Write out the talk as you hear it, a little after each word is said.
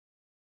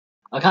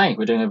Okay,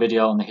 we're doing a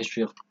video on the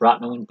history of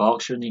Bracknell in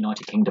Berkshire in the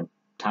United Kingdom,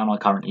 town I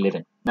currently live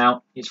in.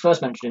 Now, it's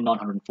first mentioned in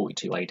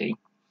 942 AD,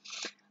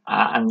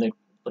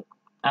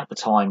 at the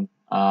time,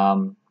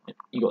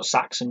 you got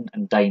Saxon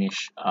and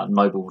Danish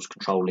nobles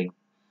controlling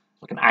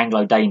like an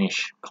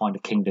Anglo-Danish kind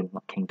of kingdom,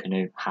 like King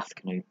Canute,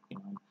 Hathcanute,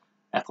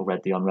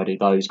 Ethelred the Unready,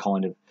 those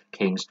kind of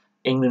kings.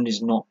 England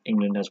is not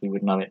England as we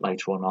would know it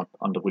later on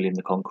under William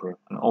the Conqueror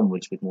and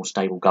onwards, with more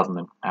stable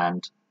government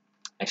and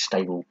a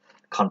stable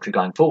country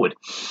going forward.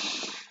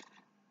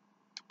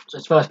 So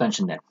it's first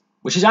mentioned then,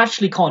 which is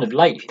actually kind of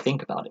late if you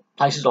think about it.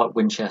 Places like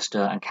Winchester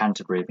and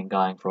Canterbury have been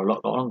going for a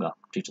lot longer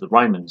due to the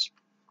Romans.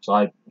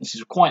 So this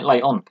is quite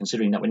late on,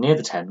 considering that we're near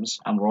the Thames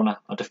and we're on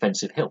a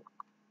defensive hill.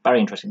 Very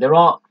interesting.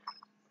 The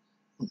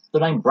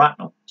name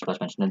Bracknell is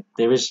first mentioned, and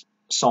there is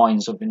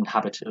signs of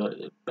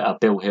inhabited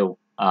Bill Hill,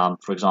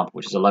 for example,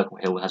 which is a local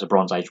hill that has a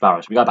Bronze Age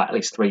barrow. So we go back at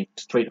least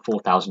 3,000 to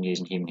 4,000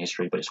 years in human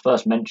history, but it's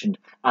first mentioned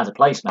as a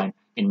place name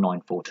in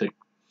 942.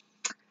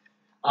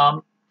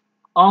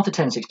 After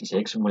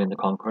 1066 and William the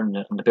Conqueror and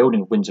the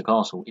building of Windsor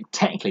Castle, it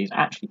technically is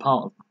actually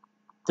part of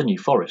the New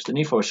Forest. The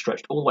New Forest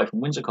stretched all the way from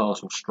Windsor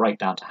Castle straight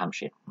down to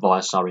Hampshire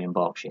via Surrey and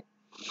Berkshire.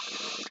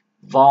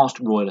 Vast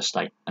royal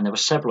estate, and there were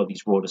several of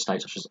these royal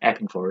estates, such as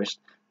Epping Forest,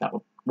 that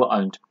were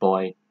owned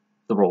by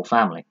the royal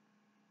family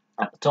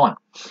at the time,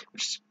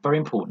 which is very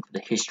important for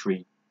the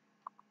history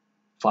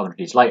 500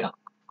 years later.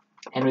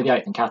 Henry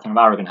VIII and Catherine of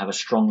Aragon have a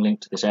strong link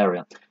to this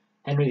area.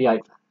 Henry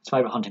VIII's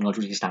favourite hunting lodge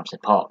was East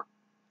Hampstead Park.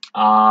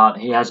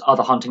 He has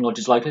other hunting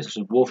lodges locally, such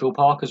as Warfield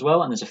Park as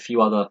well, and there's a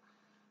few other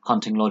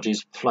hunting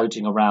lodges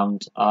floating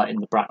around in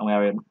the Bracknell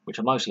area, which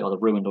are mostly either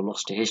ruined or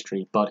lost to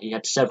history, but he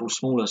had several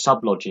smaller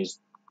sub-lodges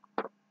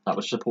that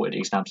were supported at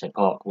East Hampstead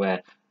Park,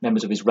 where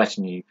members of his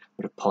retinue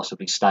would have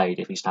possibly stayed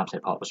if East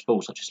Hampstead Park was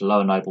full, such as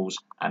lower nobles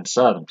and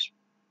servants.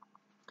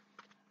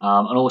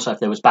 And also, if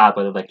there was bad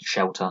weather, they could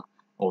shelter,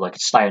 or they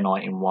could stay a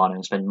night in one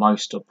and spend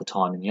most of the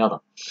time in the other.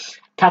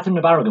 Catherine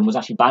of Aragon was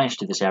actually banished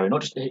to this area,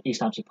 not just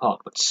East Hampstead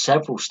Park, but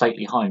several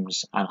stately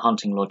homes and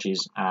hunting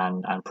lodges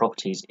and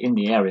properties in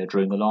the area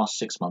during the last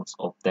 6 months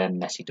of their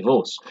messy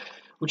divorce,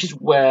 which is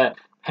where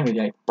Henry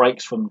VIII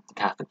breaks from the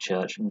Catholic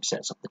Church and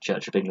sets up the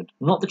Church of England.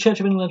 Not the Church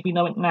of England as we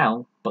know it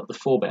now, but the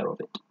forebear of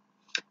it,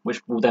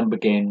 which will then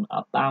begin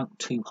about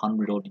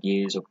 200 odd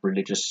years of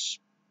religious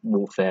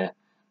warfare,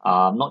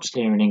 not just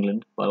here in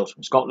England, but also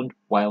in Scotland,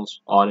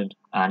 Wales, Ireland,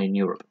 and in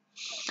Europe.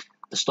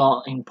 The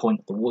starting point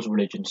of the wars of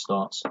religion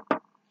starts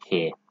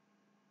here.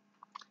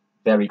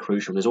 Very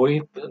crucial. There's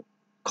already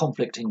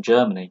conflict in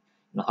Germany,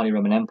 in the Holy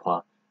Roman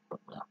Empire, but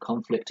the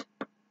conflict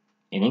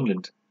in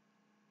England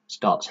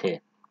starts here.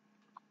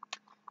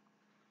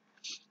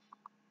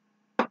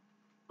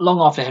 Long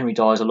after Henry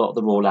dies, a lot of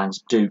the royal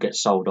lands do get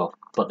sold off,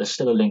 but there's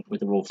still a link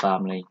with the royal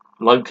family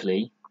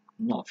locally,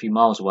 not a few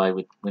miles away,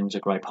 with Windsor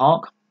Grey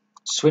Park,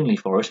 Swinley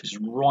Forest, which is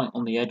right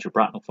on the edge of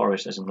Bracknell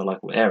Forest, as in the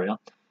local area,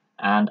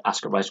 and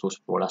Ascot Racecourse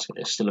of Royal Ascot.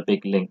 There's still a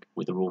big link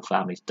with the royal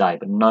family today,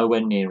 but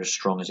nowhere near as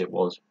strong as it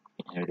was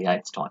in Henry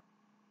VIII's time.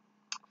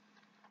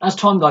 As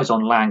time goes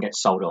on, land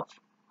gets sold off.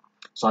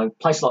 So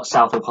places like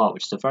Southall Park,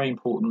 which is a very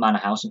important manor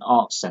house and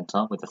arts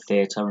centre with a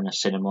theatre and a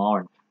cinema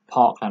and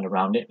parkland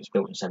around it, was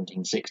built in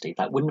 1760.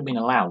 That wouldn't have been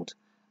allowed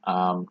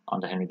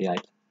under Henry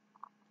VIII.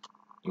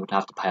 You would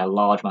have to pay a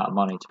large amount of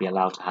money to be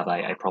allowed to have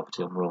a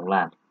property on royal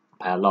land,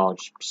 pay a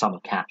large sum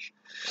of cash.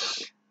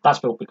 That's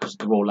built because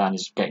the royal land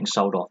is getting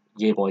sold off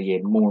year by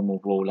year. More and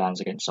more royal lands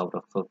are getting sold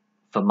off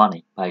for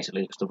money,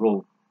 basically,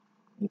 because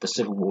with the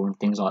Civil War and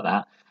things like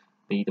that,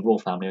 the royal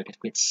family are getting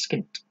a bit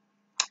skint.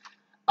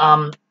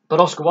 But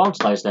Oscar Wilde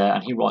stays there,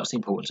 and he writes the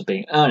importance of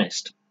being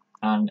earnest.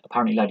 And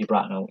apparently Lady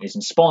Bracknell is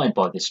inspired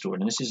by this story,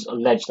 and this is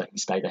alleged that he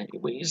stayed there.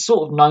 It's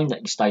sort of known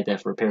that he stayed there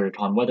for a period of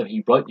time. Whether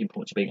he wrote the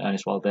importance of being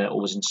earnest while there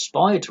or was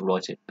inspired to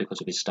write it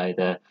because of his stay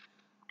there,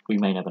 we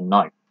may never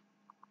know.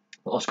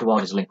 But Oscar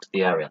Wilde is linked to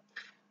the area.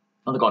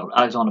 Another guy called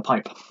Alexander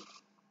Pope,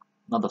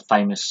 another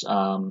famous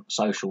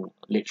social,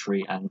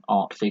 literary and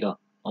art figure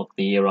of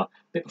the era. A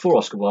bit before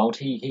Oscar Wilde,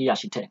 he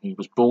actually technically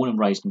was born and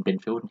raised in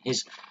Binfield, and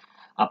his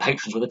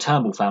patrons were the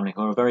Turnbull family,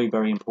 who are a very,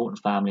 very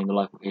important family in the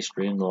local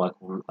history and the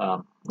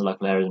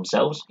local area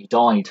themselves. He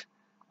died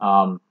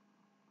not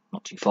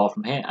too far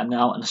from here, and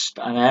now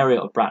an area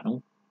of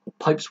Bracknell called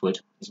Popeswood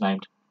is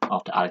named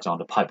after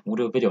Alexander Pope. We'll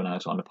do a video on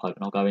Alexander Pope,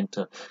 and I'll go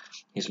into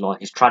his life,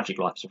 his tragic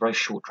life. It's a very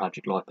short,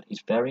 tragic life, but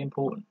he's very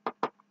important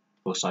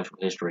for social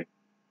history.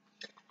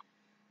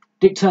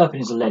 Dick Turpin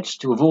is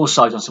alleged to have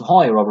also done some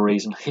higher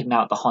robberies and hidden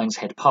out at the Hind's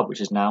Head pub, which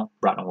is now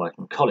Bracknell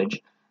Working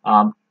College.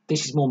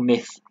 This is more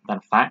myth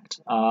than fact.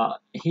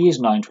 He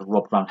is known to have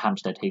robbed around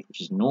Hampstead Heath, which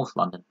is in North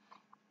London.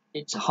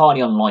 It's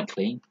highly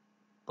unlikely,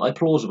 but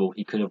plausible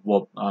he could have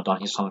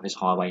done some of his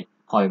highway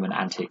home and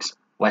antics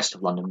west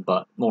of London,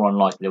 but more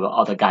unlikely there were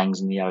other gangs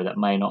in the area that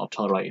may not have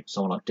tolerated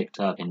someone like Dick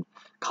Turpin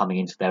coming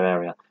into their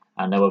area.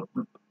 And there were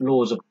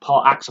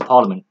Acts of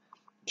Parliament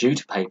due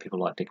to pay people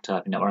like Dick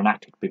Turpin that were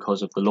enacted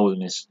because of the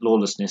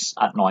lawlessness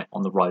at night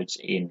on the roads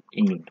in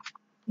England,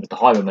 with the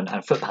highwaymen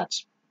and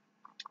footpads.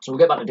 So we'll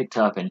get back to Dick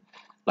Turpin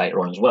later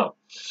on as well.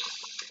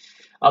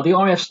 The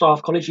RAF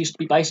Staff College used to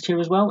be based here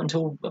as well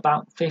until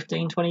about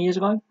 15, 20 years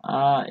ago.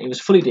 It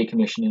was fully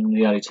decommissioned in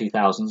the early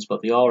 2000s,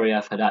 but the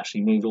RAF had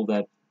actually moved all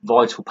their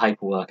vital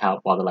paperwork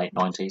out by the late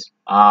 90s.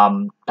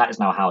 That is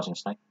now a housing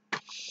estate.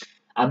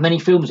 And many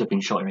films have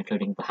been shot here,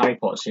 including the Harry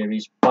Potter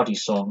series, Buddy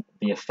Song,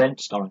 The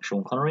Offence starring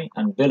Sean Connery,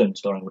 and Villain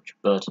starring Richard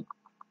Burton.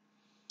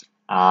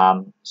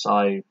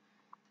 So,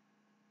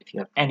 if you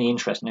have any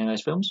interest in any of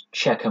those films,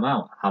 check them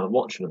out, have a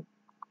watch of them.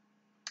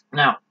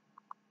 Now,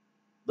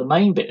 the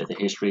main bit of the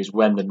history is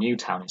when the new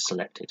town is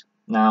selected.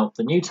 Now,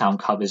 the new town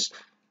covers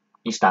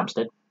East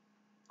Hampstead,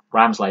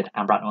 Ramslade,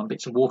 and Bracknell, and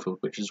bits of Warfield,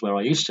 which is where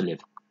I used to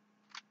live.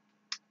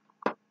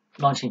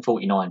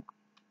 1949,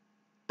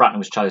 Bracknell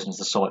was chosen as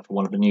the site for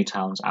one of the new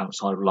towns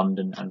outside of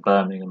London and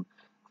Birmingham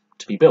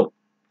to be built.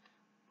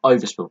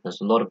 Overspill.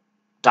 There's a lot of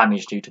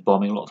damage due to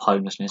bombing, a lot of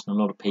homelessness, and a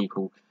lot of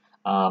people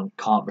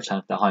can't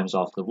return to their homes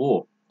after the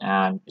war.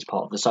 And it's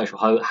part of the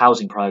social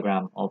housing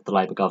programme of the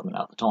Labour government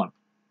at the time,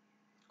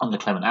 under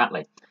Clement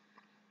Attlee.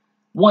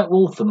 White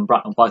Waltham and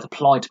Bracknell both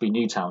applied to be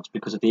new towns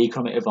because of the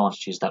economic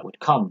advantages that would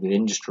come with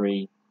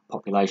industry,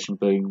 population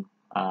boom,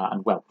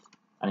 and wealth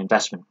and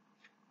investment.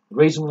 The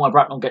reason why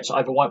Bracknell gets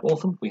over White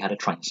Waltham, we had a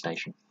train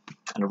station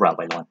and a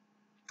railway line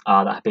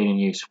that had been in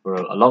use for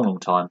a long, long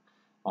time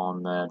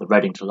on the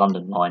Reading to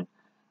London line,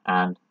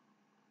 and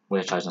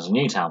we're chosen as a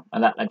new town.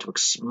 And that led to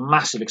a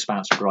massive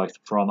expansive growth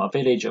from a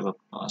village of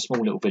a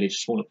small little village, a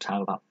small little town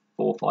of about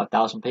 4,000 or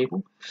 5,000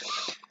 people.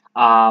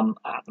 At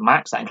the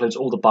max, that includes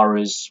all the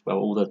boroughs, well,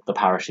 all the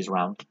parishes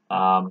around.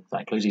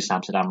 That includes East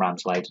Hampstead and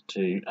Ramslade,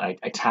 to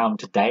a town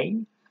today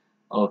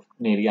of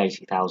nearly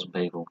 80,000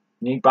 people.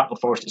 New Bracknell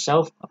Forest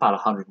itself, about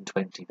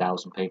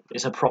 120,000 people.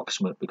 It's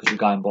approximate because we're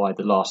going by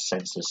the last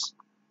census,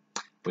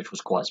 which was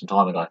quite some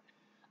time ago.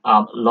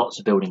 Lots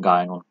of building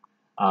going on,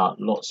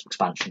 lots of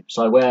expansion.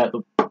 So where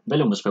the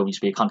Villain was filmed used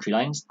to be a country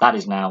lanes, that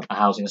is now a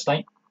housing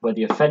estate. Where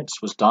The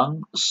Offence was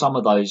done, some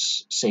of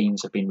those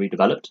scenes have been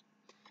redeveloped.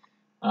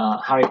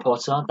 Harry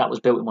Potter, that was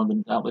filmed in one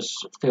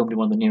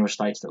of the newer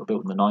estates that were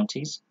built in the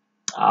 90s.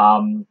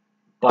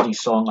 Buddy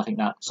Song, I think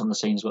that some of the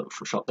scenes were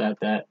shot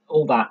there.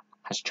 All that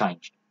has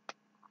changed.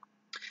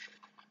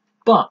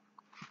 But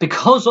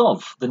because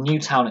of the new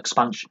town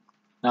expansion,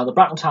 now the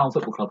Bracknell Town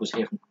Football Club was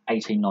here from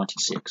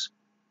 1896.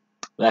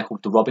 They're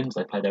called the Robins.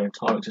 They played their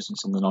entire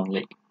existence in the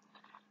non-league.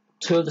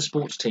 Two of the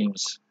sports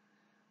teams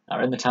that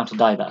are in the town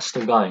today that are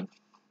still going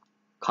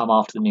come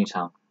after the new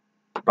town.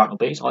 Bracknell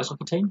Bees ice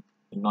hockey team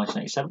in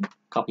 1987, a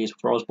couple of years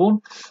before I was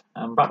born,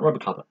 and Bracknell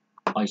Rugby Club.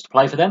 I used to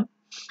play for them.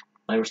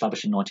 They were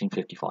established in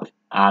 1955.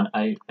 And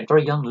a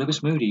very young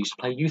Lewis Moody used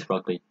to play youth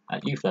rugby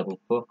at youth level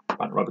for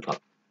Bracknell Rugby Club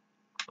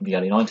in the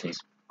early 90s.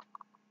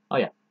 Oh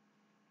yeah.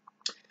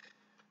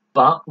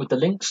 But with the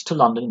links to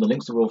London, the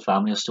links to the royal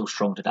family are still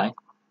strong today.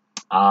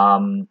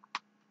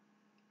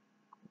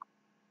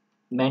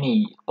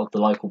 Many of the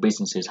local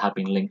businesses have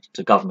been linked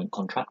to government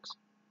contracts,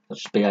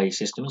 such as BAE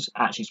Systems,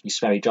 actually used to be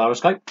Sperry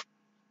Gyroscope,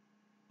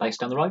 based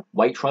down the road.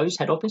 Waitrose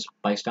head office,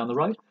 based down the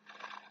road.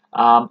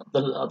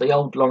 The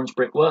old Lawrence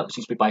Brickworks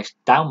used to be based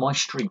down my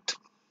street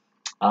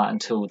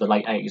until the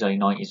late 80s, early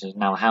 90s. Is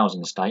now a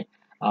housing estate.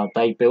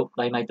 They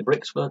made the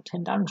bricks for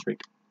 10 Downing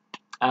Street,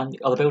 and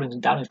the other buildings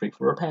in Downing Street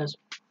for repairs.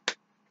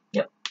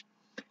 Yep.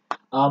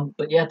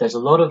 But yeah, there's a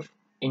lot of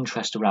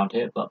interest around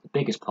here, but the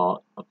biggest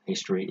part of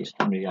history is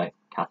Henry VIII,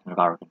 Catherine of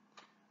Aragon.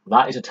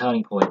 That is a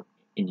turning point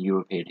in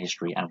European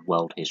history and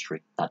world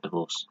history, that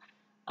divorce.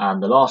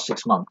 And the last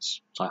 6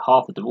 months, so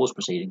half the divorce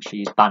proceedings,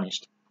 she is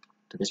banished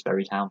to this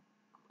very town.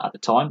 At the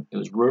time, it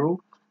was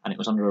rural, and it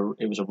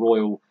was a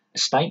royal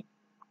estate.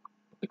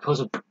 Because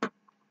of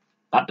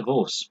that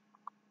divorce,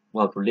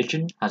 world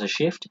religion has a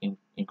shift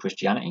in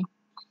Christianity,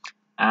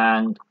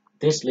 and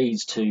this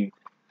leads to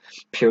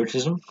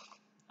Puritanism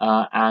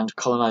and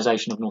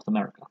colonization of North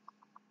America,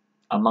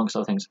 amongst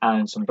other things,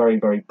 and some very,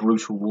 very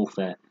brutal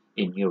warfare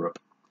in Europe,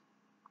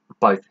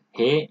 both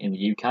here in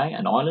the UK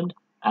and Ireland,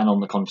 and on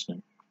the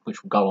continent,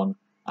 which will go on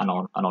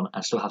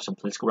and still have some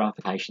political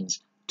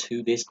ramifications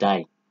to this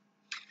day.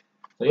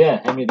 So yeah,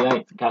 Henry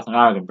VIII and Catherine of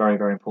Aragon, very,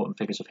 very important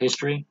figures of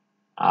history,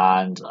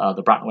 and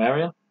the Bracknell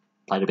area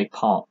played a big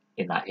part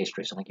in that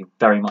history. So thank you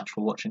very much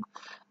for watching.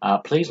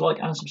 Please like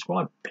and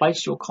subscribe.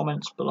 Place your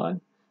comments below,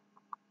 and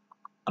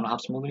I'll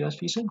have some more videos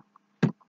for you soon.